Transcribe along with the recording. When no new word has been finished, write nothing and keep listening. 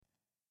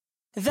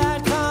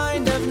That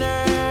kind of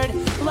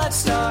nerd. Let's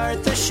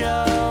start the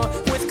show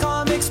with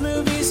comics,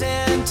 movies,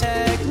 and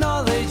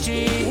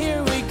technology.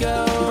 Here we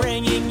go,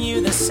 bringing you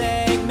the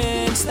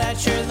segments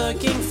that you're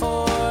looking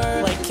for,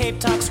 like Cape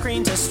Talk,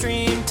 Screen to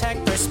Stream,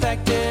 Tech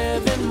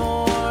Perspective, and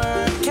more.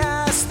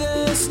 Cast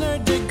this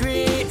nerd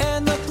degree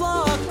and the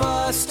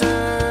blockbuster.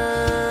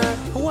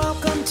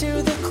 Welcome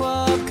to the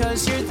club,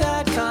 'cause you're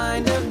that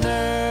kind of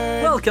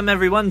nerd. Welcome,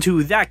 everyone,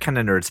 to That Kind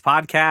of Nerds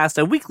podcast,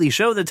 a weekly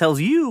show that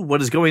tells you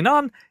what is going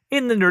on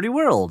in the nerdy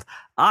world.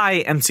 I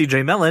am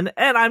CJ Mellon,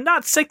 and I'm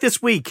not sick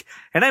this week,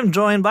 and I'm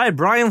joined by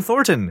Brian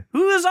Thornton,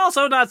 who is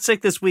also not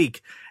sick this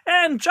week,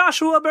 and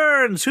Joshua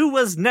Burns, who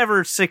was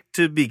never sick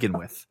to begin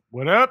with.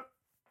 What up?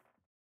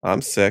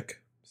 I'm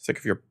sick. Sick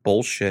of your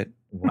bullshit.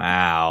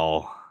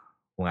 Wow.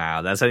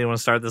 That's how you want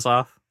to start this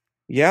off?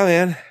 Yeah,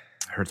 man. It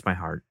hurts my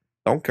heart.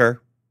 Don't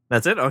care.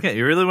 That's it? Okay,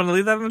 you really want to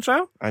leave that in the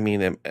show? I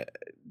mean,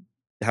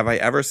 have I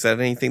ever said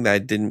anything that I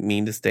didn't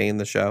mean to stay in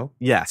the show?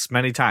 Yes,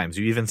 many times.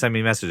 You even send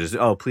me messages.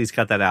 Oh, please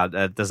cut that out.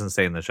 That doesn't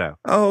stay in the show.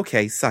 Oh,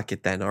 okay. Suck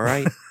it then, all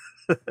right?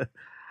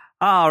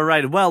 All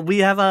right. Well, we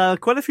have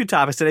quite a few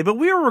topics today, but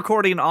we are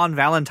recording on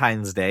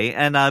Valentine's Day,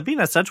 and being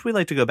as such, we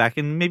like to go back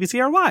and maybe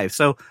see our wives.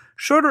 So,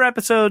 shorter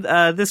episode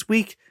this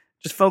week,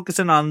 just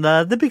focusing on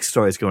the big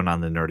stories going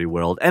on in the nerdy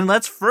world. And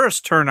let's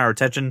first turn our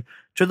attention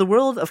to the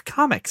world of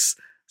comics.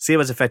 See how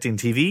it's affecting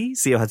TV,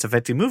 see how it's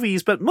affecting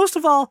movies, but most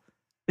of all,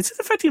 is it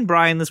affecting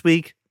Brian this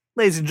week?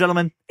 Ladies and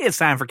gentlemen, it's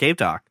time for Cape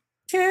Talk.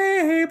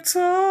 Cape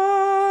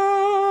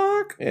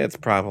Talk. It's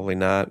probably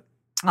not.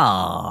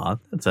 Aw,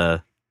 that's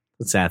a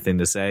sad thing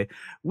to say.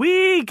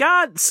 We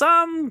got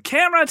some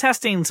camera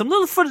testing, some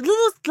little footage,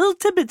 little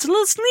tidbits,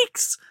 little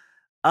sneaks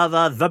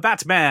of the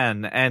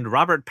Batman and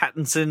Robert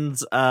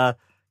Pattinson's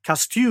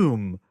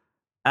costume.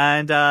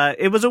 And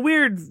it was a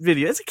weird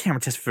video. It's a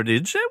camera test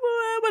footage,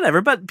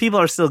 whatever, but people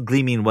are still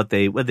gleaming what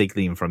they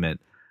glean from it.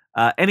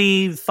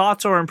 Any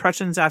thoughts or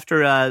impressions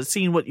after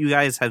seeing what you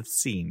guys have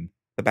seen?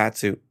 The bat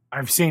suit.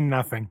 I've seen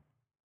nothing.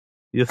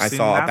 I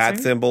saw a bat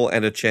symbol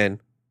and a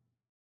chin.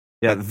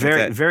 Yeah,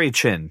 very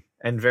chin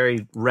and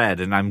very red.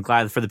 And I'm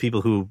glad for the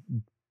people who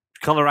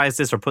colorized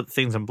this or put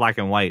things in black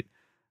and white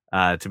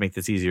to make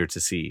this easier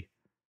to see.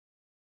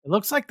 It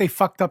looks like they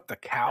fucked up the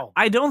cowl.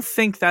 I don't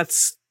think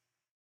that's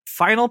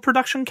final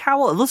production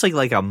cowl. It looks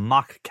like a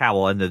mock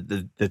cowl, and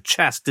the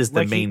chest is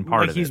the main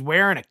part of it. He's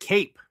wearing a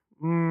cape.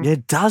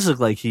 It does look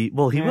like he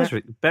was.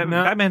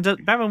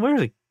 Batman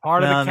wears a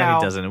part of the cowl. No,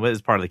 he doesn't. It is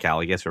part of the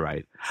cowl. I guess you're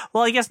right.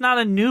 Well, I guess not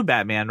a new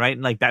Batman, right?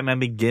 Like Batman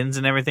Begins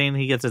and everything,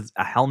 he gets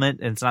a helmet,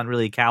 and it's not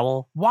really a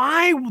cowl.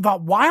 Why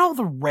all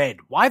the red?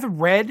 Why the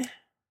red?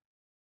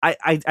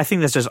 I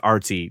think that's just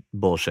artsy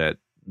bullshit.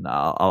 No,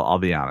 I'll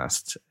be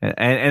honest,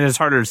 and it's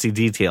harder to see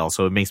detail,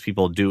 so it makes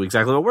people do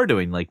exactly what we're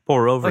doing, like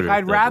pour over. Like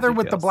I'd rather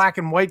with the black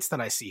and whites that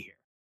I see here.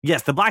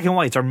 Yes, the black and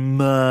whites are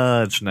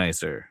much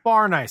nicer,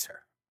 far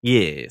nicer.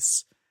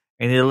 Yes,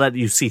 and it'll let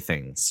you see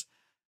things.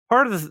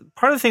 Part of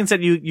the things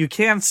that you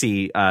can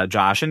see,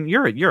 Josh, and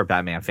you're a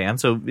Batman fan,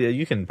 so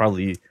you can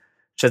probably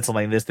shed some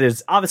light on this.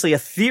 There's obviously a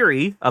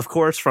theory, of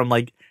course, from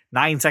like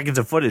 9 seconds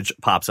of footage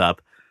pops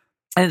up,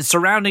 and it's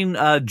surrounding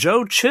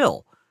Joe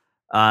Chill.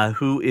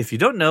 Who, if you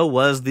don't know,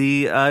 was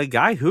the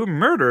guy who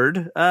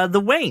murdered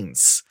the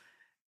Waynes.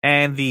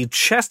 And the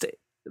chest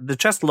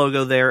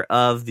logo there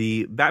of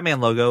the Batman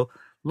logo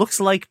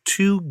looks like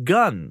two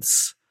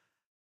guns.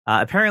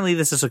 Apparently,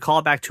 this is a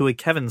callback to a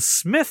Kevin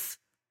Smith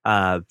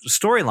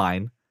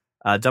storyline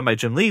done by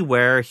Jim Lee,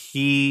 where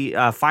he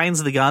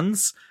finds the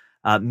guns,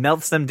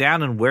 melts them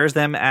down, and wears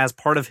them as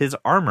part of his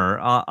armor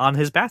on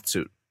his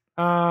batsuit.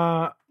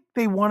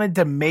 They wanted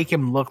to make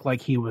him look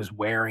like he was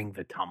wearing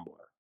the tumbler.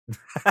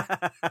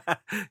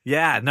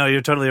 Yeah, no,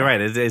 you're totally right.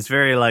 It's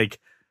very like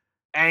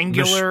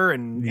angular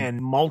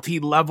and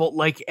multi-level,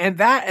 like, and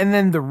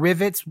then the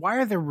rivets. Why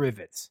are there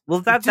rivets? Well,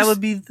 that would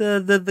be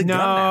the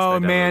no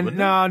gun man,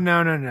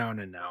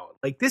 no.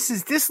 Like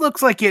this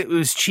looks like it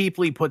was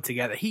cheaply put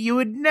together. You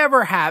would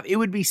never have. It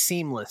would be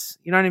seamless.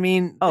 You know what I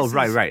mean? Oh,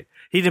 right.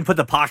 He didn't put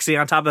the epoxy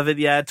on top of it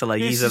yet to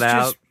like ease it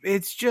out.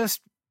 It's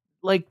just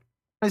like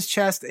his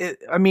chest.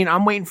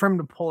 I'm waiting for him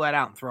to pull that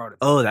out and throw it.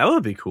 Oh, that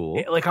would be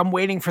cool. I'm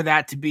waiting for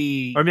that to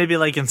be, or maybe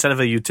like instead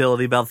of a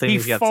utility belt thing, he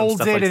he's got folds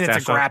some stuff it like and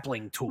it's a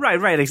grappling tool.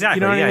 Right, exactly.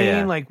 You know what I mean?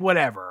 Yeah. Like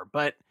whatever.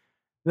 But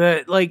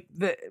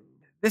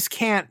this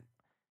can't.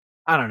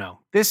 I don't know.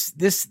 This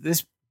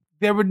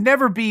there would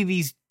never be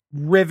these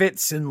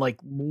rivets and like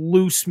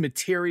loose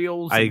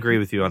materials. I agree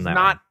with you on that.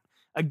 Not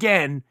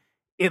again.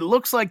 It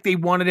looks like they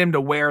wanted him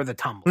to wear the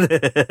tumbler.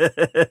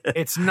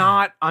 It's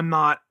not. I'm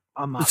not.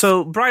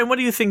 So, Brian, what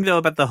do you think, though,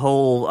 about the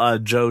whole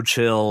Joe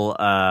Chill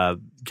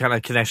kind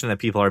of connection that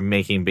people are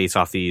making based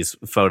off these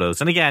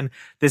photos? And again,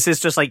 this is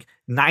just like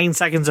 9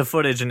 seconds of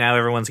footage, and now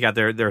everyone's got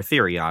their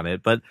theory on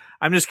it. But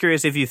I'm just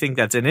curious if you think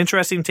that's an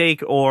interesting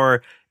take,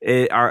 or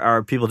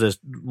are people just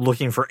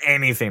looking for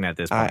anything at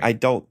this point? I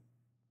don't.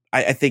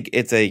 I think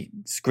it's a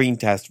screen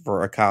test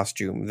for a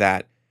costume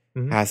that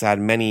has had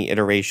many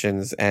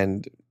iterations,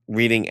 and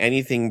reading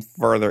anything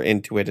further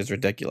into it is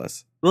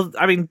ridiculous. Well,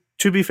 I mean,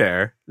 To be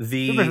fair,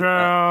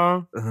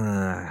 You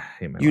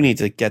need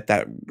to get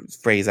that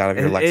phrase out of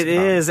your lexicon. It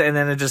is, and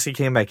then it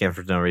came back in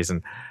for no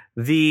reason.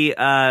 The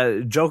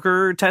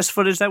Joker test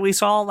footage that we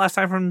saw last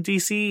time from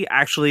DC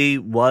actually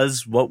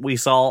was what we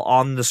saw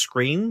on the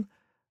screen.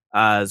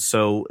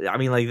 So I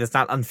mean, like, it's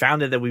not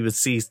unfounded that we would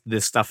see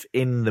this stuff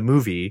in the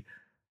movie.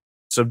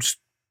 So just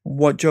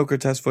what Joker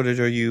test footage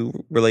are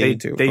you relating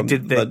to? They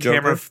did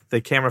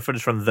the camera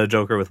footage from the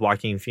Joker with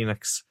Joaquin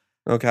Phoenix.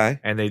 Okay,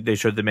 and they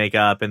showed the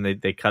makeup and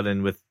they cut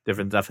in with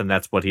different stuff, and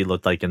that's what he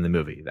looked like in the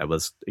movie. That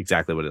was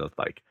exactly what he looked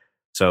like.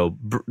 So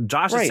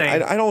Josh is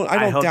saying, I don't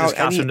hope doubt this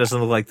costume doesn't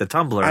look like the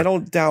Tumbler. I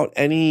don't doubt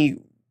any.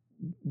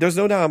 There's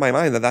no doubt in my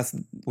mind that that's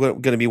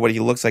going to be what he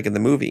looks like in the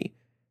movie.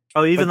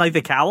 Oh, even like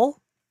the cowl?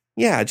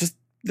 Yeah,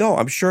 no,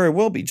 I'm sure it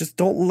will be. Just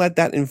don't let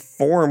that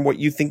inform what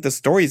you think the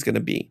story is going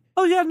to be.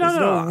 Oh yeah,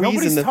 no.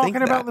 Nobody's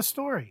talking about the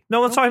story. No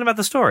one's talking about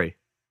the story.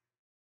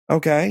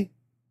 Okay.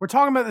 We're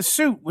talking about the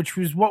suit, which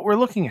was what we're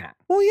looking at.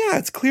 Well, yeah,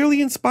 it's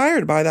clearly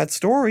inspired by that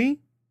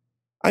story.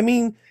 I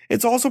mean,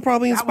 it's also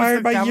probably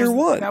inspired by year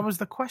one. That was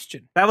the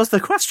question.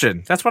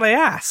 That's what I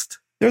asked.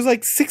 There's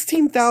like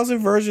 16,000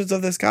 versions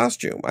of this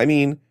costume. I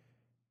mean,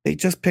 they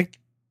just picked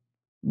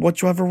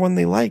whichever one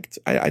they liked.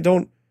 I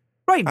don't.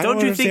 Right. I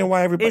don't you think,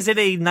 why everybody... Is it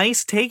a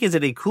nice take? Is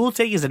it a cool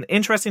take? Is it an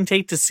interesting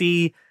take to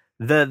see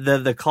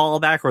the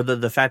callback or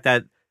the fact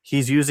that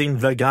he's using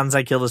the guns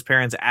that killed his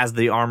parents as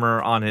the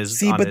armor on his...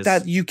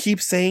 that you keep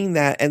saying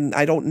that, and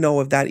I don't know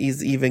if that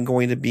is even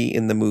going to be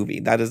in the movie.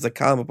 That is a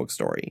comic book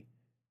story.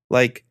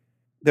 Like,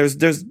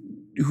 there's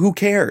who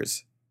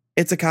cares?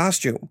 It's a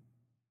costume.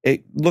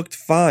 It looked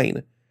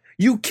fine.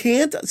 You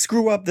can't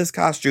screw up this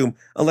costume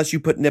unless you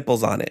put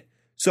nipples on it.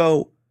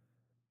 So,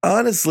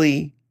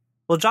 honestly...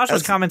 Well, Josh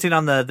was commenting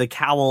on the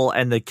cowl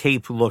and the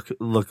cape look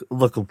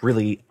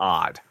really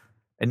odd.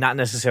 And not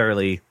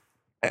necessarily...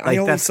 I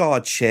only saw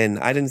a chin.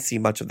 I didn't see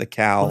much of the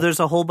cowl. Well, there's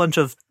a whole bunch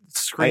of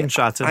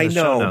screenshots in the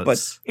show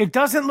notes. But it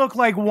doesn't look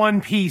like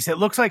one piece. It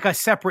looks like a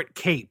separate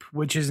cape,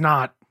 which is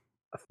not.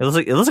 It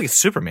looks like a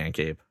Superman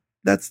cape.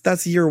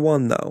 That's year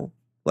one though.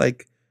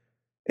 Like,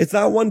 it's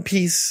not one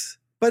piece.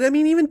 But I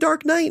mean, even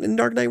Dark Knight and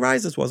Dark Knight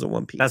Rises wasn't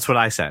one piece. That's what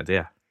I said.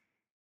 Yeah.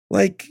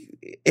 Like,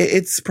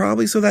 it's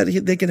probably so that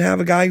they can have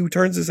a guy who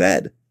turns his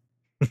head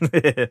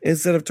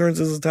instead of turns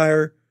his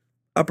entire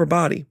upper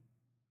body.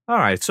 All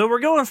right, so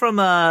we're going from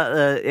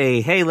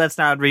hey, let's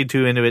not read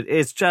too into it.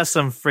 It's just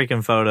some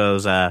freaking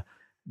photos,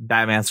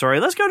 Batman story.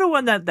 Let's go to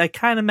one that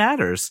kind of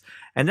matters,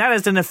 and that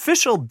is an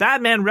official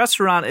Batman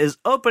restaurant is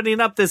opening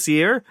up this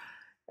year,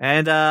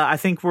 and I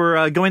think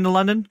we're going to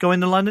London.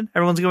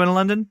 Everyone's going to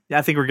London. Yeah,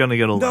 I think we're going to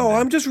go to London. No,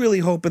 I'm just really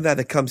hoping that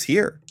it comes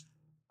here.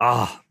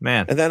 Oh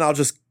man, and then I'll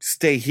just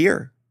stay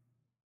here.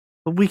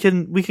 But we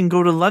can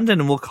go to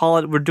London and we'll call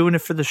it. We're doing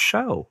it for the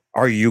show.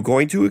 Are you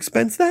going to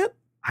expense that?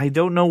 I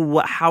don't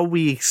know how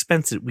we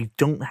expense it. We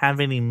don't have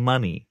any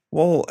money.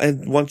 Well,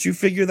 and once you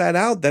figure that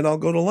out, then I'll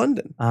go to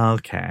London.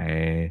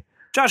 Okay.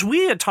 Josh,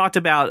 we had talked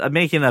about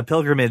making a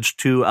pilgrimage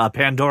to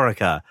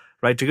Pandorica,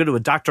 right? To go to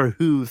a Doctor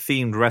Who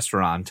themed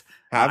restaurant.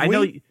 Have we? I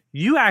know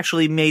you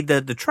actually made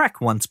the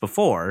trek once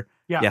before.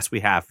 Yeah. Yes,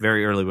 we have.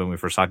 Very early when we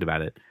first talked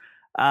about it.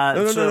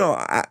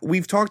 No.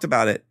 We've talked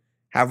about it.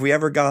 Have we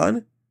ever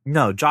gone?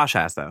 No, Josh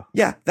has, though.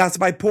 Yeah, that's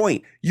my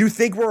point. You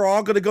think we're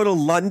all going to go to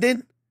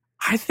London?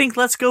 I think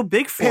let's go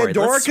big for it.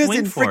 Pandorica's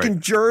in freaking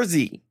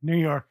Jersey. New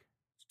York.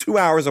 2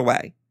 hours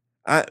away.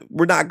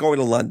 We're not going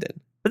to London.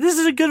 But this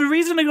is a good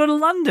reason to go to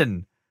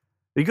London.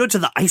 We go to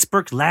the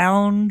Iceberg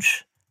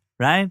Lounge,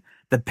 right?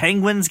 The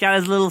Penguin's got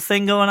his little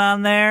thing going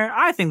on there.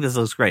 I think this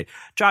looks great.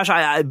 Josh,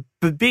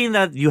 but being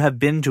that you have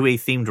been to a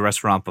themed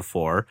restaurant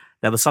before,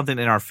 that was something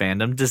in our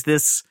fandom, does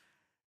this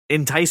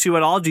entice you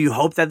at all? Do you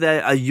hope that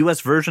a U.S.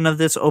 version of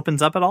this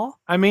opens up at all?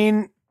 I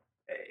mean,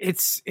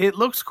 it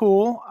looks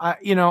cool.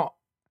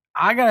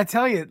 I gotta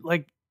tell you,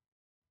 like,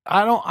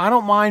 I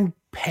don't mind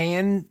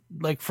paying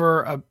like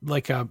for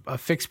a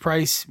fixed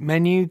price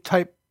menu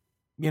type,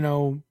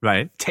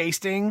 right,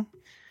 tasting.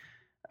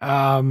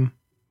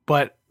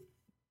 But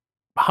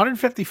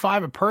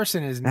 $155 a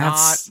person is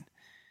not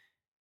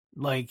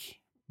like,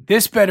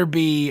 this better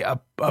be a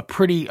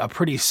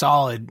pretty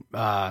solid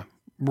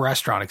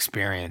restaurant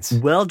experience.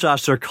 Well,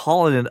 Josh, they're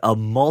calling it a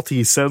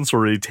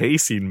multi-sensory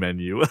tasting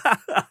menu.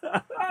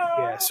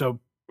 Yeah, so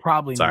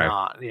probably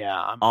not.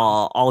 Yeah,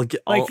 I'll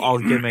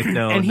make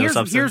no. And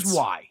here's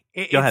why.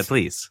 Go ahead,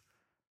 please.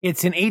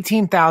 It's an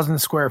 18,000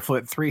 square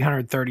foot,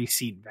 330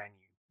 seat venue.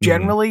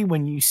 Generally,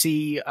 when you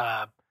see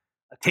a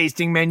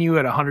tasting menu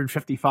at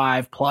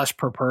 155 plus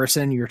per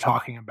person, you're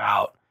talking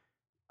about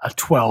a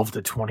 12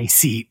 to 20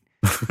 seat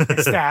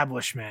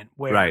establishment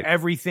where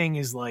everything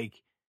is like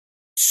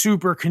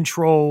super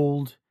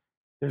controlled.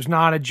 There's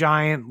not a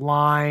giant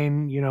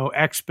line,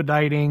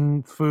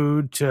 expediting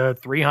food to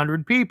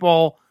 300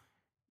 people.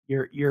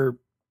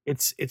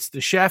 It's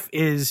the chef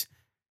is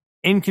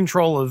in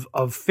control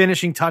of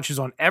finishing touches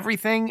on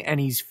everything, and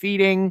he's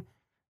feeding,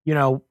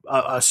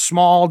 a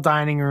small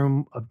dining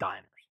room of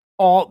diners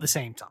all at the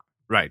same time.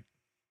 Right.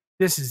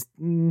 This is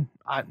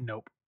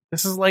nope.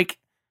 This is like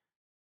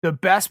the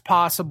best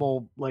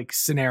possible like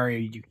scenario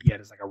you can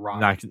get is like a rock.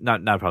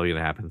 Not probably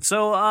gonna happen.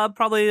 So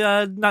probably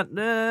not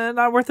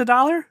worth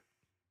 $1.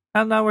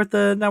 Not worth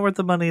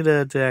the money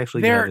to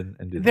actually go ahead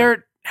and do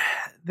that.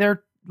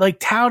 They're like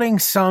touting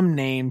some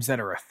names that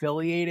are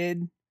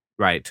affiliated,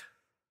 Right.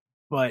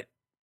 but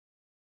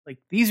like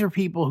these are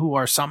people who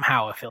are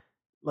somehow affiliated,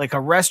 like a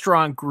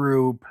restaurant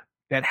group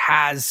that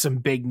has some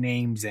big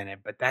names in it,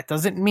 but that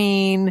doesn't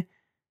mean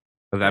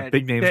that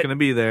big name's going to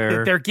be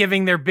there. They're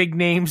giving their big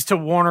names to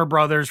Warner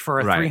Brothers for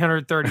a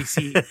 330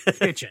 seat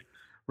kitchen,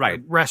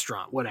 right?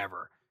 Restaurant,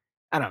 whatever.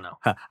 I don't know.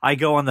 I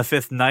go on the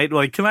 5th night.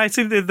 Like, can I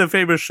see the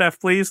famous chef,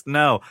 please?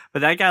 No, but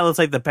that guy looks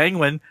like the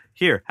Penguin.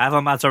 Here, have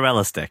a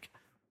mozzarella stick.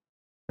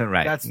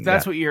 Right.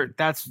 That's what you're.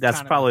 That's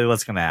probably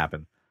what's going to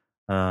happen.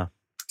 I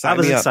Sign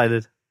was me up.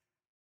 excited.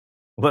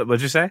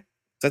 What'd you say?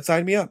 Said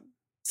sign me up.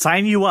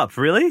 Sign you up?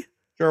 Really?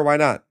 Sure, why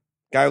not?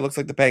 Guy who looks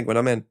like the Penguin.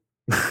 I'm in.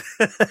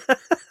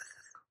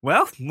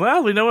 Well,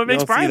 we know what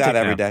makes You don't Brian see that tick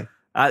every now.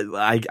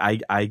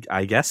 day.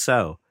 I guess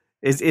so.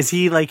 Is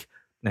he like?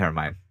 Never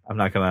mind. I'm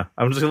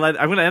just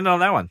gonna end on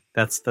that one.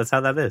 That's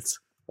how that is.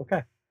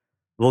 Okay.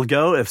 We'll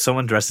go if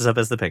someone dresses up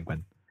as the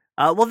Penguin.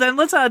 Well, then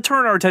let's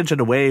turn our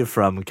attention away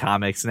from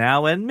comics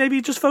now and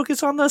maybe just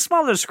focus on the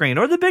smaller screen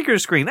or the bigger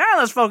screen.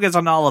 Let's focus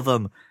on all of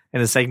them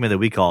in a segment that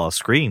we call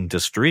Screen to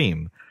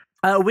Stream.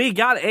 We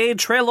got a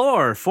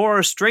trailer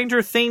for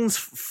Stranger Things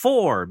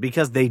 4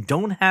 because they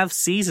don't have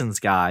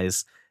seasons,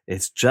 guys.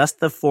 It's just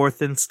the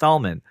 4th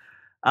installment.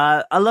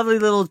 A lovely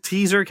little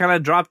teaser kind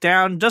of dropped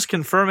down, just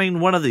confirming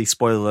one of the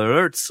spoiler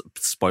alerts.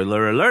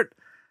 Spoiler alert.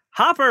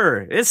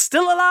 Hopper is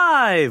still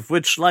alive,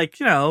 which,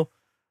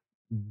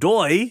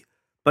 doy.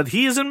 But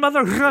he is in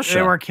Mother Russia.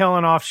 They were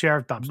killing off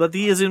Sheriff Dumpster. But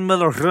he is in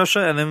Mother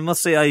Russia, and I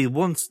must say, I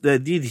once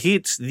did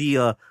hit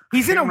the...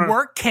 He's in a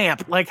work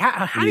camp. Like,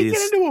 how did he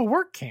get into a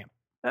work camp?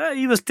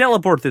 He was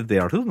teleported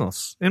there. Who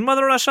knows? In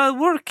Mother Russia,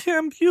 work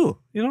camp you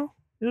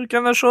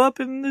kind of show up,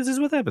 and this is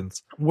what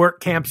happens. Work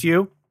camps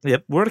you?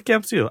 Yep, work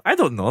camps you. I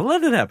don't know.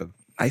 Let it happen.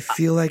 I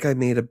feel like I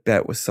made a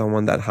bet with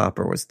someone that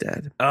Hopper was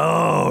dead.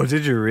 Oh,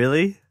 did you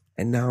really?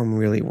 And now I'm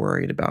really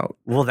worried about...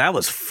 Well, that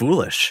was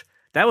foolish.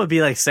 That would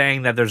be like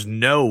saying that there's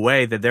no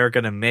way that they're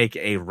going to make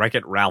a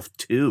Wreck-It Ralph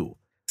 2.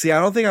 See, I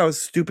don't think I was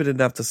stupid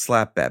enough to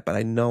slap bet, but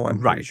I know I'm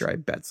pretty Right. sure I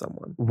bet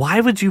someone. Why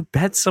would you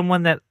bet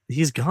someone that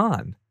he's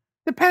gone?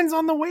 Depends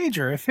on the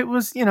wager. If it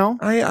was, I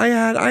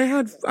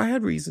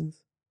had reasons.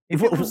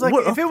 if it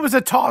was a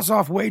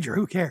toss-off wager,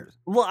 who cares?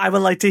 Well, I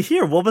would like to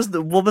hear what was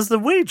the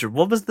wager?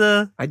 What was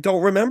the? I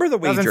don't remember the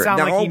Doesn't wager. sound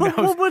like he knows.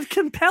 What would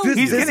compel This-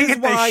 you? He's this gonna is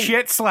get the why-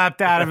 shit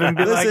slapped out of him and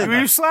be like, Listen.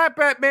 "You slap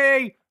at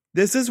me."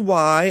 This is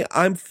why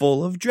I'm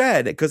full of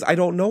dread, because I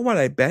don't know what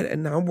I bet,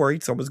 and now I'm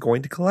worried someone's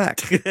going to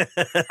collect.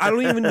 I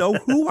don't even know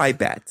who I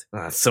bet.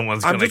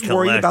 Someone's I'm going to just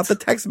collect. worried about the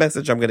text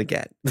message I'm going to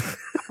get.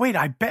 Wait,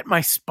 I bet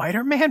my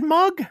Spider-Man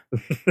mug?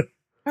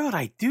 Why would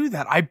I do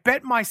that? I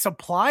bet my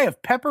supply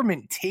of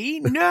peppermint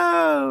tea?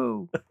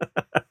 No.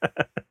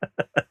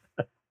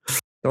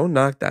 Don't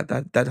knock that.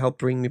 That helped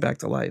bring me back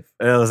to life.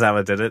 Oh, is that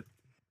what did it?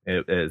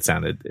 It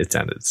sounded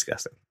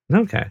disgusting.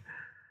 Okay.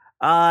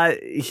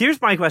 Here's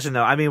my question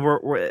though. I mean,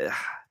 we're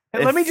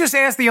Hey, let me just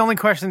ask the only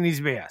question that needs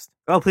to be asked.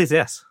 Oh, please,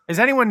 yes. Is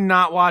anyone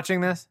not watching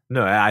this?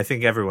 No, I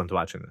think everyone's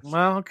watching this.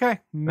 Well, okay. All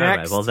Next.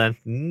 right, well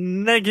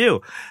then, thank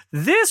you.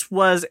 This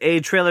was a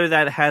trailer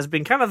that has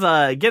been kind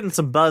of getting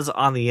some buzz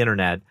on the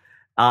internet,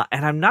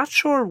 and I'm not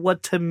sure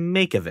what to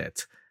make of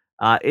it.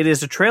 It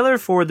is a trailer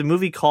for the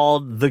movie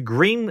called The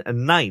Green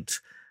Knight,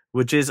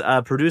 which is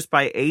produced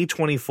by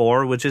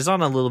A24, which is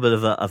on a little bit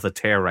of a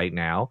tear right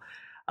now.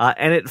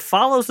 And it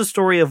follows the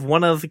story of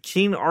one of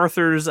King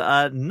Arthur's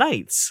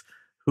knights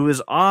who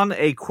is on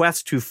a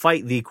quest to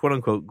fight the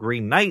quote-unquote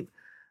Green Knight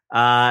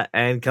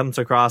and comes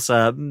across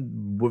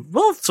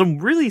some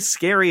really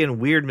scary and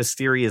weird,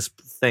 mysterious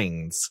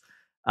things.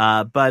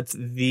 But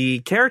the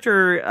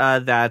character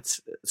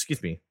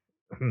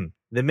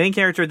the main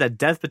character that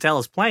Dev Patel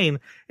is playing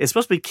is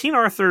supposed to be King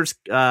Arthur's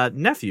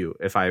nephew,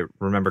 if I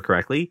remember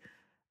correctly,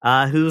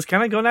 who's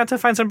kind of going out to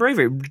find some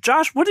bravery.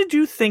 Josh, what did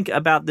you think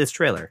about this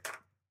trailer?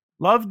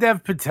 Love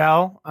Dev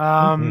Patel.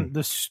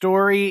 The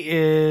story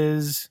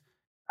is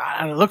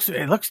it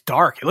looks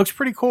dark. It looks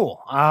pretty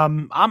cool.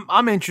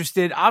 I'm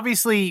interested.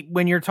 Obviously,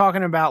 when you're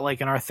talking about like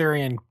an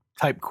Arthurian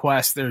type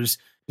quest, there's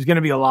going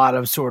to be a lot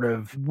of sort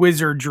of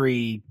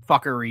wizardry,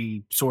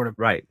 fuckery, sort of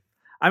Right.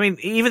 I mean,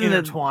 even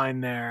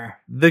intertwined there.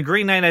 The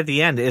Green Knight at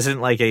the end isn't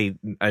like a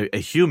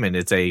human.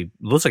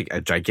 Looks like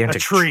a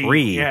gigantic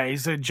tree. Yeah,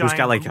 he's a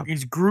giant.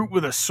 He's Groot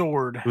with a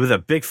sword, with a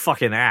big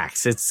fucking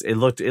axe. It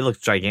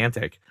looked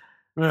gigantic.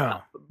 Yeah.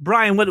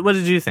 Brian, what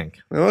did you think?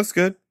 It looks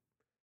good.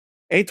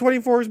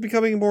 A24 is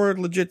becoming a more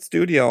legit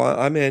studio.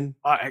 I'm in.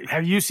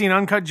 Have you seen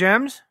Uncut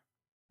Gems?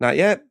 Not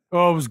yet.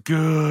 Oh, it was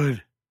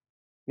good.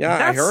 Yeah, I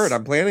That's- heard.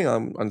 I'm planning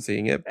on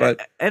seeing it, but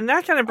and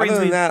that kind of brings other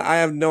than me. that, I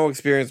have no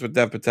experience with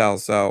Dev Patel.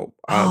 So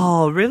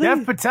Oh, really?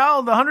 Dev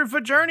Patel, the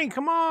 100-Foot Journey.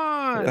 Come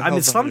on. Yeah. I mean,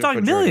 hell's the 100 Slumdog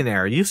Foot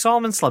Millionaire. You saw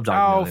him in Slumdog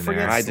Oh, Millionaire.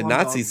 forget I did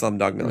not see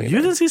Slumdog. Slumdog Millionaire.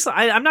 You didn't see.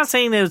 I'm not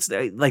saying that it's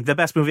like the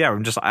best movie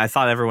ever. I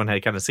thought everyone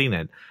had kind of seen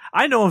it.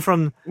 I know him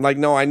from Like,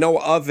 no, I know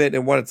of it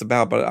and what it's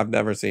about, but I've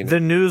never seen it. The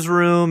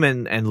Newsroom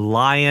and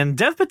Lion.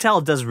 Dev Patel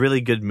does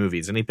really good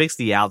movies, and he picks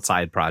the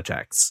outside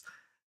projects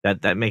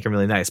that make him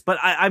really nice. But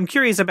I'm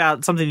curious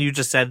about something you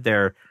just said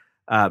there,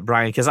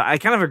 Brian, because I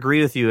kind of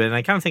agree with you, and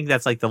I kind of think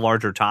that's like the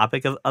larger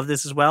topic of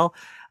this as well.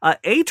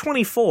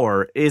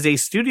 A24 is a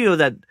studio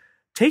that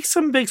takes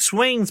some big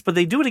swings, but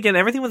they do it again,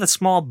 everything with a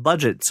small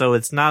budget, so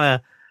it's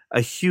not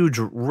a huge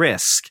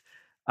risk.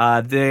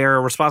 They're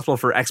responsible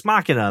for Ex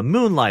Machina,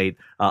 Moonlight,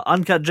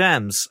 Uncut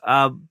Gems.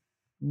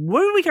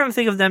 What do we kind of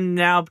think of them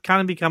now kind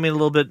of becoming a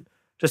little bit,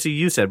 just as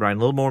you said, Brian, a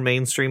little more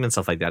mainstream and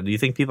stuff like that? Do you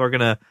think people are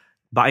going to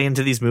buy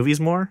into these movies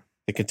more?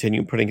 They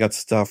continue putting out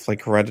stuff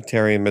like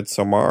Hereditary and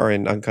Midsommar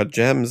and Uncut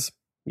Gems.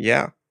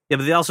 Yeah. Yeah,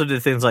 but they also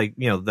did things like,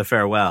 The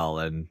Farewell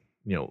and,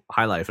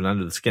 High Life and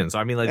Under the Skin. So,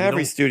 I mean, like,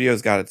 Every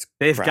studio's got its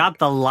they've crack. got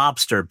The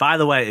Lobster. By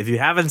the way, if you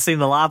haven't seen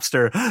The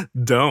Lobster,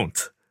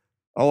 don't.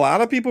 A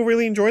lot of people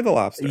really enjoy The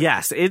Lobster.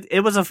 Yes,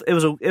 it was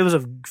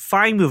a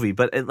fine movie,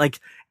 but like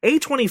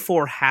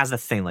A24 has a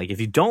thing. Like, if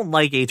you don't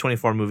like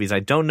A24 movies, I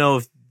don't know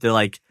if they're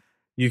like,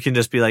 you can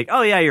just be like,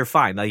 oh yeah, you're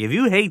fine. Like, if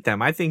you hate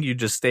them, I think you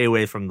just stay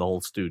away from the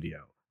whole studio.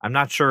 I'm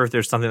not sure if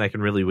there's something that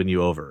can really win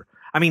you over.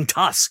 I mean,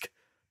 Tusk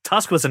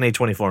was an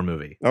A24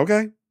 movie.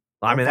 Okay.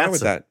 I mean, I'm fine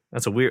with that.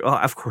 That's a weird. Oh,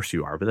 of course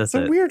you are, but that's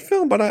It's a weird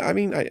film, but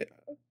I'm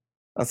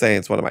not saying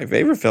it's one of my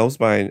favorite films,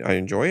 but I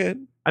enjoy it.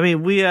 I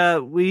mean, we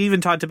even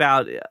talked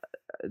about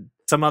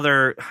some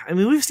other. I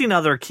mean, we've seen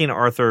other King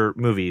Arthur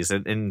movies,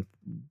 and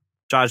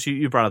Josh,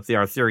 you brought up the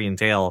Arthurian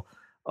Tale.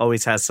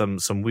 Always has some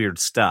weird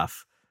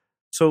stuff.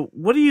 So,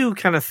 what do you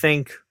kind of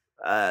think,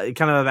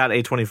 kind of about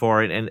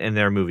A24 and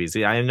their movies?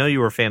 I know you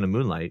were a fan of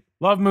Moonlight.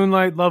 Love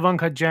Moonlight, love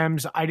Uncut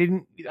Gems. I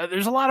didn't.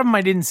 There's a lot of them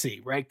I didn't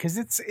see, right? Because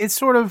it's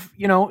sort of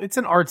it's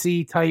an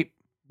artsy type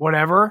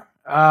whatever.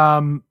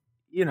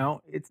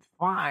 It's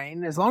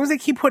fine as long as they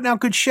keep putting out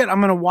good shit.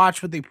 I'm gonna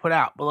watch what they put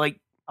out, but like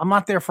I'm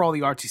not there for all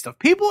the artsy stuff.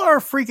 People are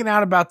freaking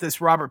out about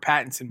this Robert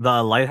Pattinson,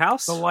 The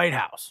Lighthouse. The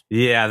Lighthouse.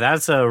 Yeah,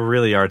 that's a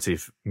really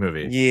artsy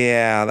movie.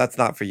 Yeah, that's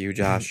not for you,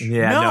 Josh.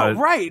 Yeah, no,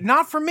 right,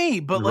 not for me,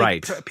 but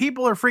like Right.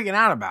 people are freaking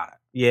out about it.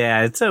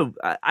 Yeah,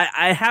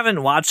 I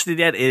haven't watched it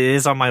yet. It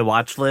is on my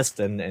watch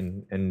list, and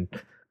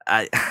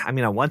I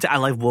mean, I want to. I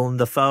like Willem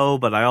Dafoe,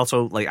 but I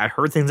also I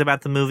heard things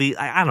about the movie.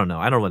 I don't know.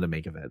 I don't know what to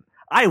make of it.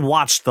 I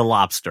watched The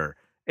Lobster.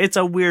 It's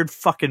a weird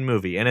fucking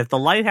movie, and if The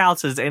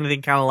Lighthouse is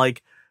anything kind of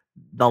like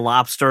The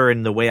Lobster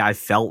in the way I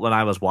felt when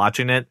I was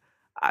watching it,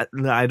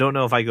 I don't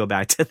know if I go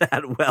back to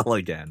that well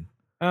again.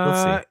 We'll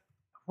see.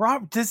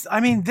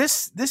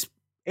 This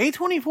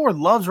A24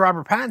 loves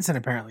Robert Pattinson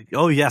apparently.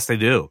 Oh yes, they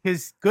do.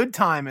 His Good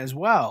Time as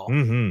well.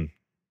 Mm-hmm.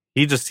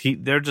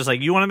 They're just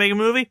like, you want to make a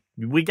movie?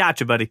 We got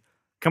you, buddy.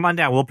 Come on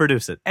down. We'll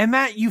produce it. And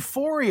that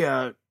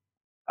Euphoria,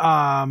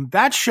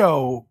 that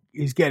show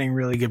is getting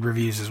really good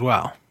reviews as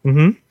well.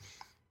 Mm-hmm.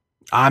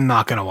 I'm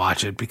not going to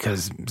watch it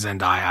because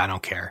Zendaya, I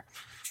don't care.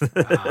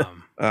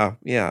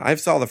 Yeah, I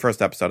saw the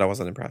first episode. I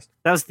wasn't impressed.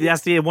 That's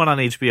the one on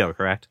HBO,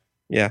 correct?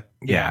 Yeah.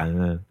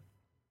 Yeah.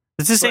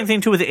 It's the same thing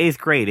too with Eighth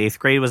Grade. Eighth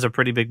Grade was a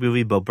pretty big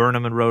movie. Bo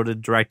Burnham wrote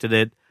it, directed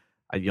it.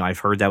 I've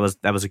heard that was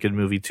a good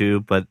movie too.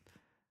 But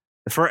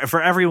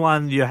for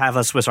everyone, you have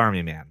a Swiss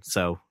Army Man.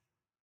 So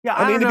Yeah,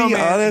 I mean, don't to know, be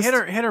man.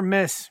 honest- hit or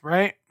miss,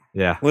 right?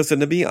 yeah, Listen,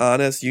 to be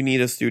honest, you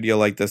need a studio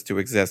like this to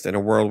exist in a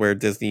world where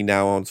Disney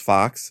now owns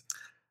Fox.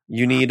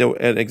 You need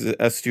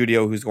a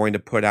studio who's going to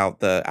put out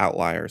the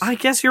outliers. I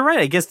guess you're right.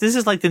 I guess this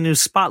is like the new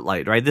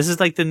Spotlight, right? This is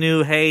like the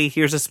new, hey,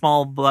 here's a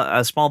small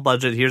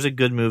budget. Here's a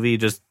good movie.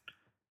 Just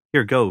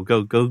here, go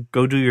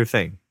do your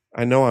thing.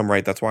 I know I'm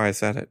right. That's why I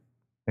said it.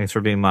 Thanks for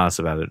being modest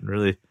about it.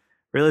 Really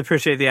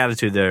appreciate the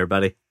attitude there,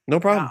 buddy. No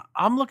problem.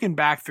 I'm looking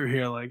back through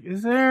here like,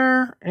 is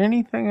there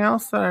anything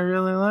else that I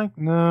really like?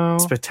 No.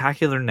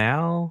 Spectacular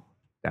Now.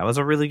 That was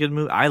a really good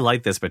movie. I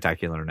like this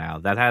Spectacular Now.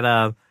 That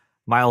had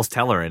Miles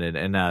Teller in it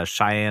and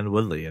Cheyenne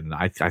Woodley, and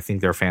I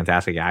think they're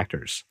fantastic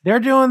actors. They're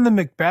doing the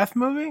Macbeth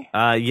movie?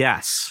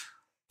 Yes.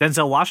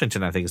 Denzel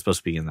Washington, I think, is supposed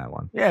to be in that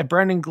one. Yeah,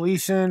 Brendan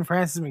Gleeson,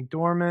 Frances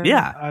McDormand.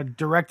 Yeah.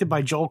 Directed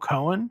by Joel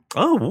Cohen.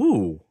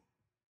 Oh,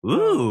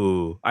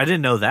 ooh. I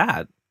didn't know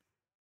that.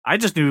 I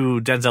just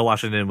knew Denzel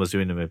Washington was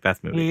doing the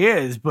Macbeth movie. He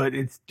is, but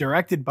it's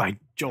directed by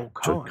Joel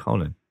Cohen.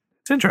 Conan.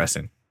 It's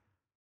interesting.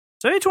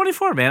 So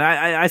A24, man,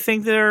 I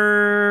think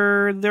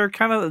they're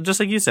kind of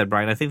just like you said,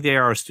 Brian. I think they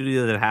are a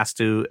studio that has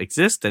to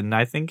exist, and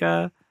I think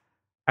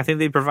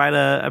they provide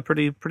a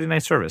pretty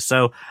nice service.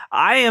 So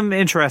I am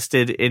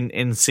interested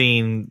in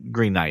seeing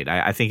Green Knight.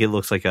 I think it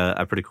looks like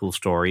a pretty cool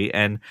story,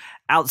 and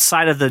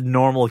outside of the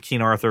normal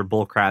King Arthur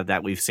bullcrap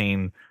that we've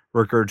seen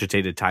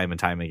regurgitated time and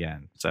time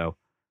again. So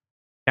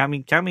count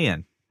me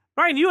in.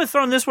 Brian, you had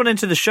thrown this one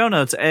into the show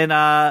notes, and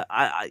a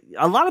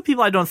lot of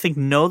people I don't think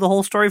know the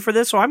whole story for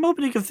this, so I'm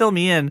hoping you can fill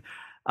me in.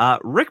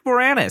 Rick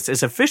Moranis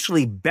is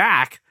officially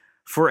back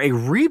for a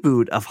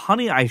reboot of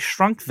Honey, I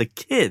Shrunk the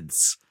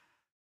Kids.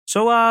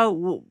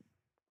 So,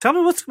 tell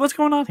me what's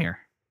going on here.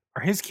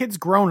 Are his kids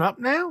grown up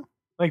now?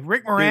 Like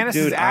Rick Moranis'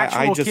 Dude, actual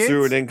I just kids?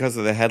 threw it in because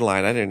of the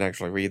headline. I didn't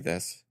actually read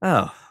this.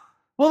 Oh,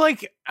 Well,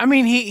 like, I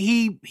mean,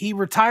 he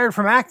retired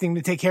from acting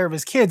to take care of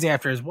his kids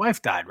after his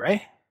wife died,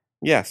 right?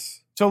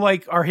 Yes. So,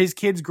 like, are his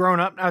kids grown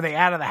up? Are they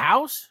out of the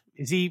house?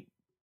 Is he,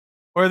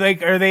 or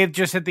are they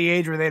just at the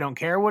age where they don't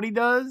care what he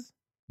does?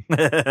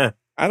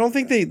 I don't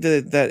think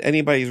that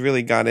anybody's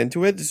really got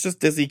into it. It's just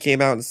Disney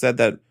came out and said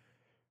that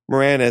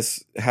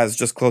Moranis has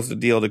just closed a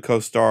deal to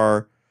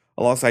co-star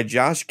alongside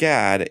Josh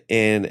Gad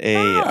in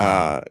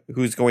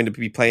who's going to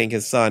be playing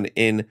his son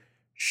in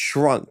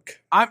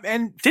Shrunk.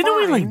 Didn't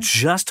we like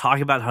just talk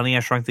about Honey, I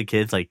Shrunk the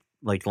Kids like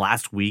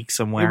last week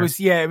somewhere?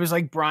 It was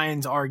like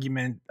Brian's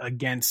argument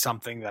against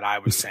something that I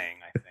was saying.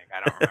 I think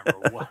I don't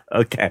remember what.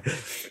 Okay,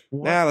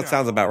 Yeah, that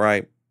sounds about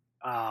right.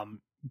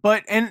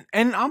 But and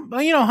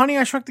Honey,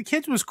 I Shrunk the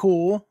Kids was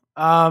cool.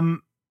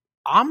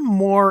 I'm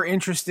more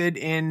interested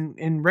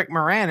in Rick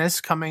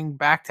Moranis coming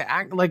back to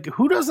act. Like,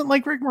 who doesn't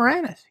like Rick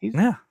Moranis?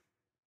 Yeah.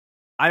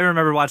 I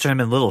remember watching him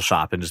in Little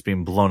Shop and just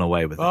being blown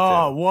away with it.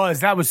 Oh, too.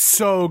 that was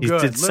so He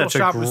good. did Little such a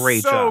Shop was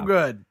great so job.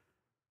 good.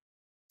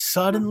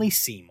 Suddenly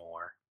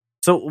Seymour.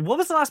 So, what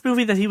was the last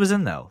movie that he was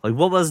in though? Like,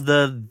 what was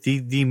the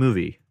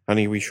movie?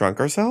 Honey, We Shrunk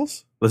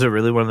Ourselves? Was it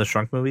really one of the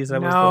Shrunk movies?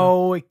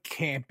 No, it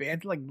can't be.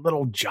 It's like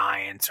Little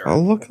Giants or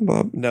I'll look them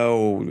up.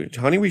 No,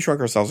 Honey, We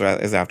Shrunk Ourselves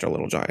is after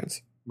Little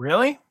Giants.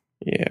 really?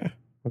 Yeah.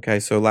 Okay,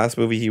 so last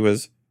movie he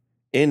was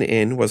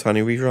in was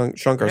Honey, We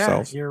Shrunk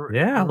Ourselves Yeah,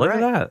 Yeah, look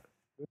at that.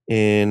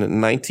 in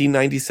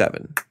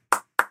 1997.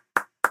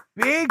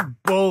 Big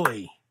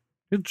Bully.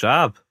 Good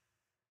job.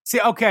 See,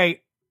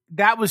 okay,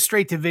 that was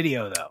straight to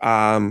video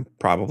though.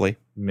 Probably.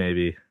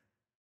 Maybe.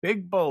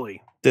 Big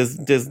Bully.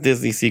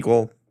 Disney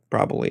sequel,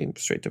 probably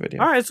straight to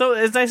video. All right, so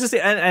it's nice to see.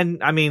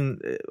 And I mean,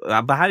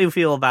 but how do you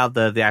feel about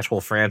the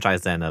actual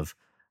franchise then of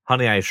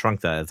Honey, I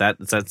Shrunk That?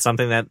 Is that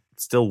something that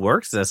still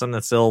works? Is that something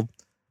that's still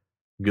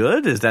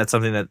good? Is that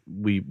something that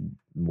we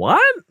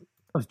what?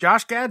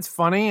 Josh Gad's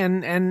funny,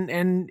 and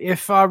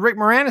if Rick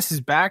Moranis is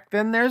back,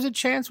 then there's a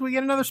chance we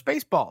get another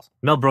Spaceballs.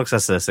 Mel Brooks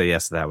has to say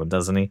yes to that one,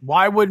 doesn't he?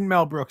 Why wouldn't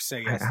Mel Brooks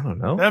say yes? I don't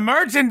know. The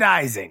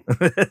merchandising.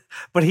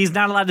 But he's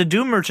not allowed to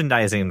do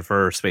merchandising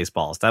for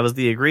Spaceballs. That was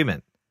the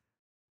agreement.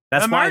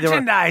 That's The why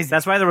merchandising.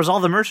 that's why there was all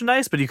the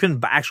merchandise, but you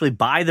couldn't actually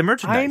buy the I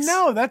merchandise.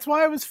 know. That's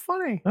why it was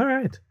funny. All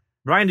right,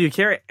 Brian, do you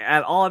care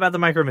at all about the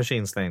Micro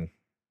Machines thing?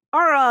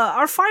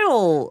 Our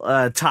final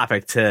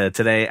topic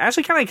today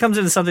actually kind of comes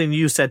into something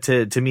you said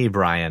to me,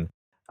 Brian.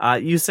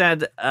 You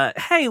said,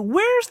 "Hey,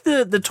 where's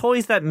the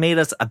toys that made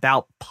us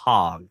about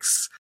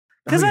Pogs?"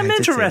 Because Oh, yeah, I'm I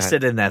did say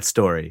interested in that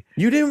story.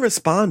 You didn't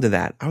respond to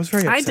that. I was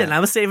very upset. I didn't.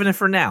 I was saving it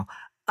for now.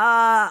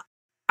 I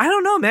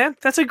don't know, man.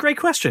 That's a great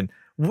question.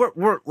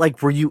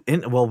 Were you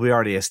in? Well, we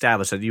already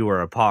established that you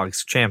were a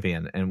Pogs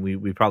champion, and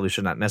we probably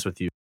should not mess with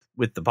you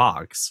with the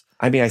Pogs.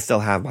 I mean, I still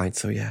have mine,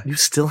 so yeah. You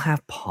still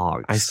have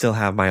Pogs. I still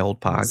have my old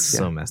Pogs. That's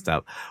so messed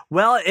up.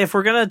 Well, if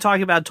we're gonna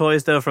talk about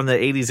toys though from the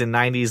 80s and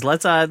 90s,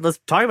 let's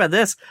talk about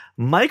this.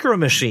 Micro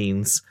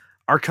Machines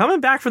are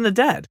coming back from the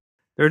dead.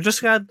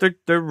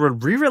 They're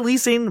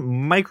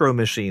re-releasing Micro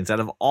Machines out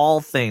of all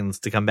things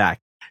to come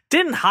back.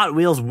 Didn't Hot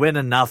Wheels win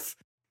enough?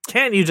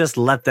 Can't you just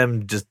let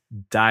them just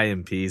die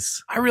in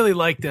peace? I really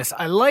like this.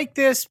 I like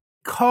this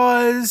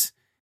because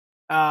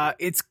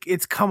it's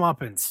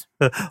comeuppance.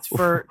 It's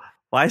for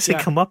Why is it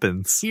Yeah.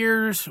 comeuppance?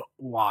 Here's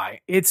why.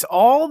 It's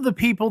all the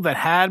people that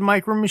had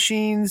Micro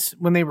Machines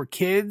when they were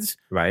kids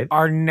Right?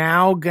 are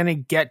now gonna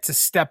get to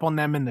step on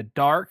them in the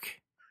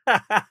dark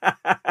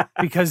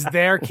because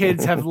their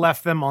kids have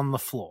left them on the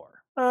floor.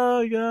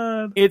 Oh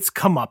god. It's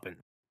comeuppance.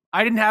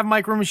 I didn't have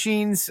Micro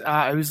Machines.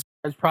 I was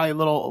probably a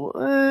little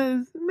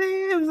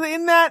it was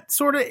in that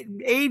sort of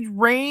age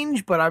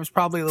range, but I was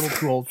probably a little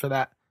too old for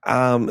that.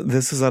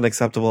 This is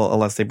unacceptable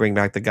unless they bring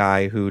back the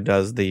guy who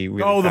does the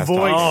really The fast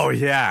voice. talk. Oh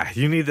yeah.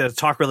 You need to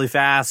talk really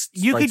fast.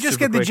 You like, could just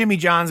super get the quick. Jimmy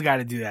John's guy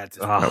to do that.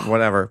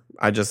 Whatever.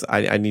 I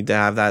need to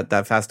have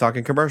that fast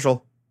talking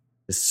commercial.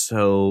 It's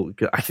so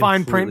good. I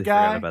Fine print completely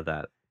forgot guy? about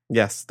that.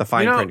 Yes, the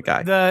fine print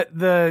guy.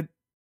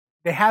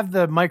 They have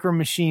the Micro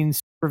Machines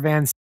Super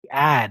Van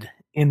ad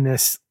in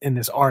this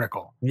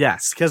article.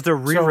 Yes, because they're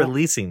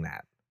re-releasing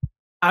that.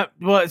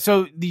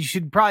 So you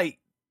should probably.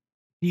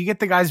 Do you get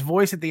the guy's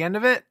voice at the end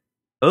of it?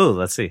 Oh,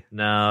 let's see.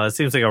 No, it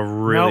seems like a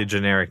really Nope.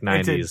 generic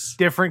 90s. It's a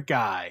different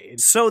guy.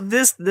 So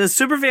the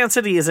Super Van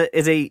City is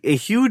a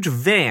huge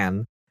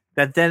van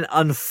that then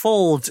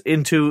unfolds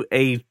into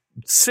a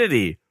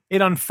city,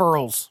 It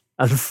unfurls.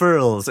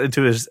 unfurls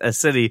into a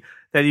city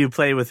that you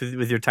play with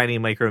your tiny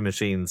Micro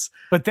Machines.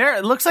 But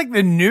it looks like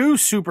the new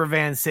Super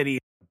Van City is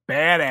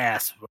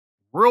badass,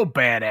 real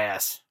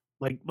badass.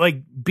 Like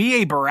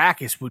B.A.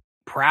 Baracus would be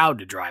proud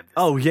to drive this.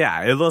 Oh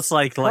yeah, it looks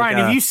like Brian,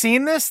 have you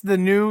seen this? The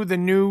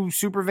new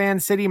Super Van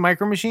City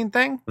Micro Machine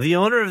thing? the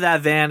owner of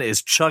that van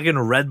is chugging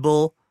Red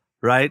Bull,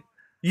 right?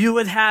 you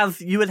would have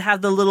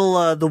the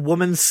little the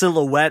woman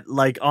silhouette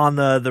like on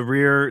the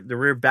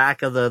rear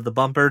back of the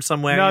bumper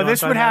somewhere. No,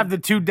 this would have the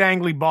two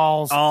dangly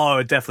balls. Oh,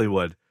 it definitely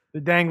would.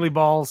 The dangly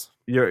balls.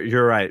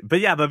 You're right, but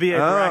yeah, but BA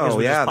Baracus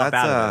would just pop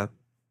out of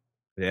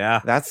it.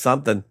 Yeah, that's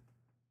something.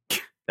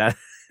 That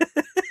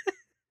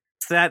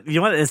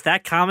is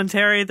that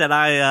commentary that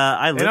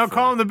I they don't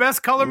call him the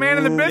best color man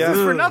in the business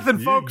for nothing,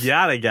 folks. You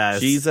got it,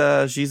 guys. She's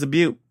a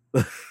beaut.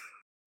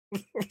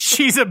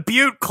 She's a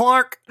beaut,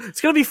 Clark.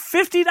 It's gonna be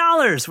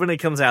 $50 when it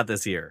comes out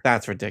this year.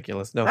 That's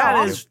ridiculous. No,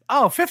 that is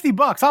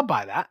 $50. I'll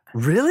buy that.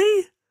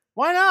 Really?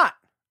 Why not?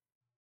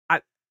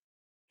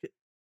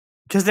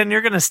 Because then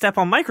you're gonna step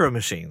on Micro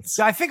Machines.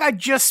 I think I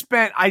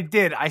spent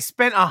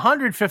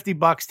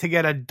 $150 to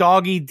get a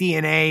doggy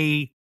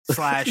DNA /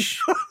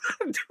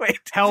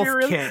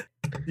 health kit.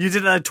 You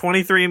did a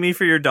 23andMe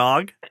for your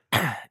dog?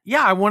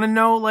 Yeah, I want to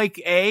know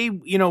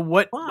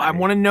what I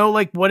want to know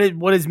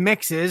what his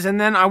mix is, and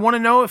then I want to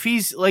know if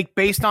he's like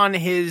based on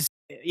his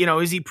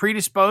is he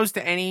predisposed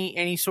to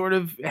any sort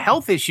of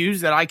health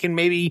issues that I can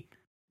maybe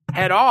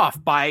head off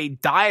by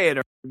diet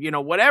or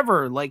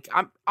whatever. Like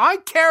I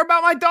care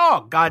about my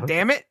dog. God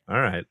damn it!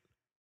 All right.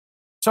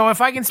 So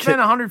if I can spend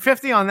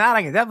 $150 on that,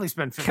 I can definitely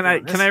spend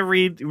 $50. Can I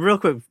read real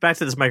quick back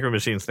to this Micro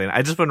Machines thing?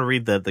 I just want to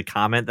read the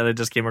comment that I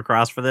just came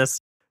across for this,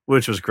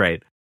 which was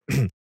great.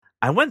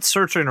 I went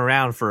searching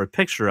around for a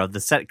picture of the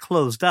set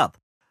closed up.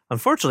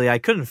 Unfortunately, I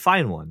couldn't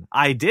find one.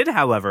 I did,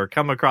 however,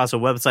 come across a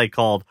website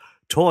called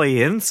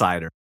Toy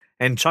Insider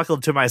and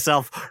chuckled to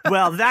myself,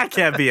 well, that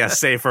can't be a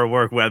safer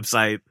work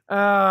website.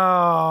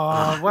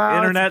 Oh, well,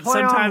 Internet,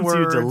 sometimes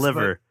words, you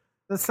deliver.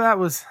 That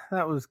was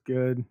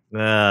good.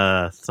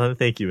 So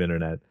thank you,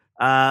 Internet.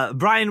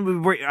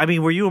 Brian,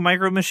 were you a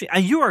Micro Machine?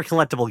 You are a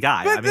collectible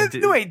guy. I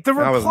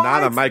was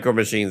not a Micro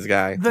Machines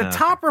guy. The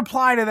top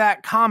reply to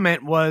that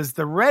comment was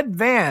the red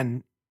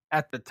van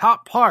at the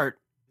top part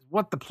is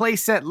what the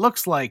playset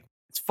looks like.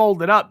 It's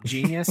folded up,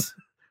 genius.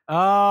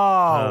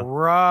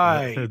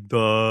 Right.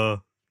 Duh.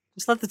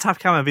 Just let the top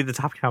comment be the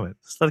top comment.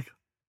 Just let it go.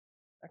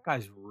 That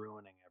guy's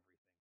ruining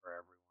everything for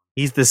everyone.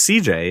 He's the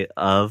CJ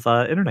of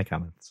Internet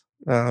comments.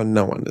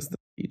 No one is the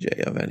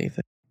CJ of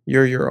anything.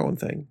 You're your own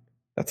thing.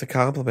 That's a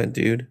compliment,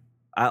 dude.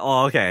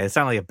 Okay. It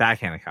sounded like a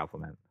backhanded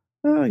compliment.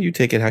 You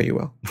take it how you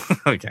will.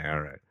 Okay,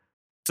 all right.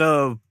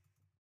 So,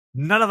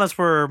 none of us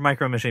were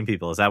Micro Machine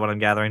people. Is that what I'm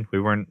gathering?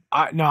 We weren't?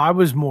 No, I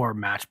was more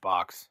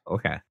Matchbox.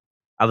 Okay.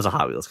 I was a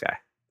Hot Wheels guy.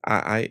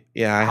 I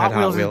had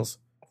Hot Wheels.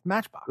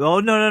 Matchbox. Oh,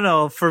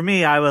 no. For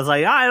me, I was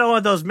like, I don't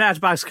want those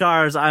Matchbox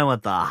cars. I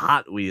want the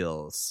Hot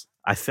Wheels.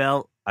 I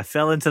fell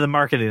into the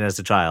marketing as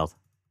a child.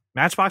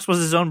 Matchbox was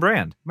his own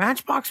brand.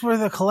 Matchbox were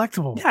the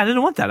collectible. Yeah, I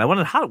didn't want that. I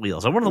wanted Hot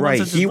Wheels. I wanted the ones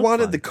that he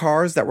wanted the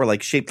cars that were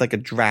like shaped like a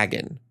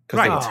dragon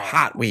because they were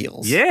Hot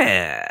Wheels.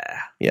 Yeah.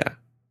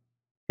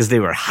 Because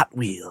they were Hot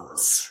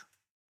Wheels.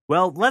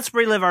 Well, let's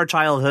relive our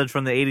childhood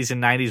from the 80s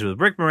and 90s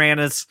with Rick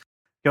Moranis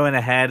going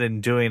ahead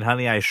and doing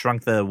Honey, I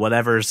Shrunk the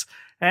Whatevers.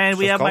 And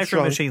we have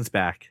Micro Machines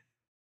back.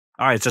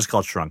 All right, it's just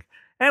called Shrunk.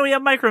 And we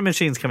have Micro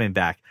Machines coming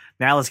back.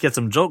 Now let's get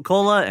some Jolt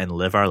Cola and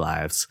live our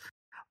lives.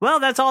 Well,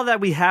 that's all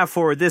that we have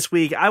for this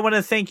week. I want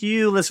to thank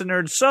you,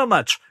 listeners, so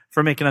much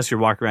for making us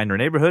your walk around your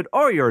neighborhood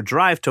or your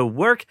drive to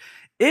work.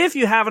 If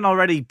you haven't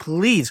already,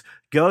 please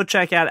go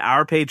check out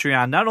our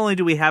Patreon. Not only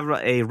do we have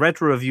a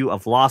retro review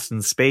of Lost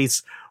in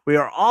Space, we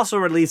are also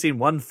releasing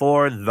one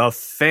for The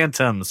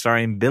Phantom,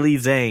 starring Billy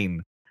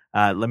Zane.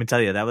 Let me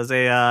tell you, that was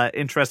a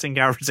interesting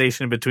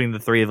conversation between the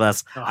three of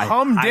us. I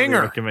highly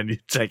recommend you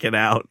check it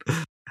out.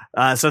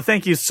 So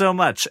thank you so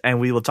much,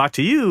 and we will talk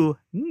to you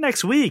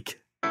next week.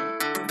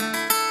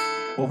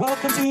 Well,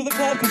 welcome to the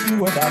club, because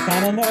you are that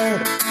kind of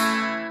nerd.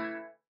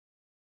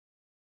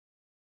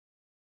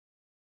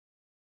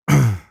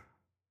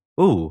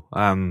 Ooh,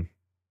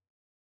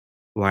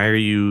 why are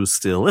you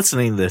still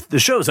listening? The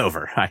show's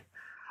over.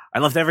 I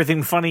left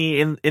everything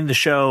funny in the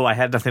show. I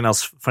had nothing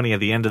else funny at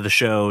the end of the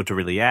show to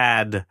really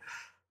add.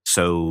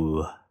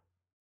 So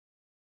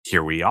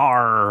here we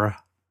are.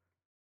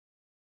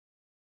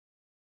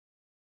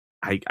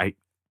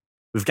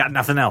 We've got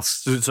nothing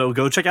else. So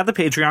go check out the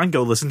Patreon.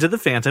 Go listen to The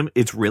Phantom.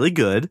 It's really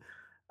good.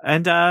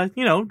 And,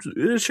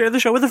 share the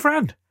show with a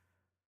friend.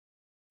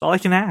 That's all I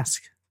can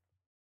ask.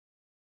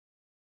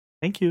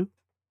 Thank you.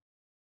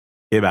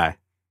 Okay, bye.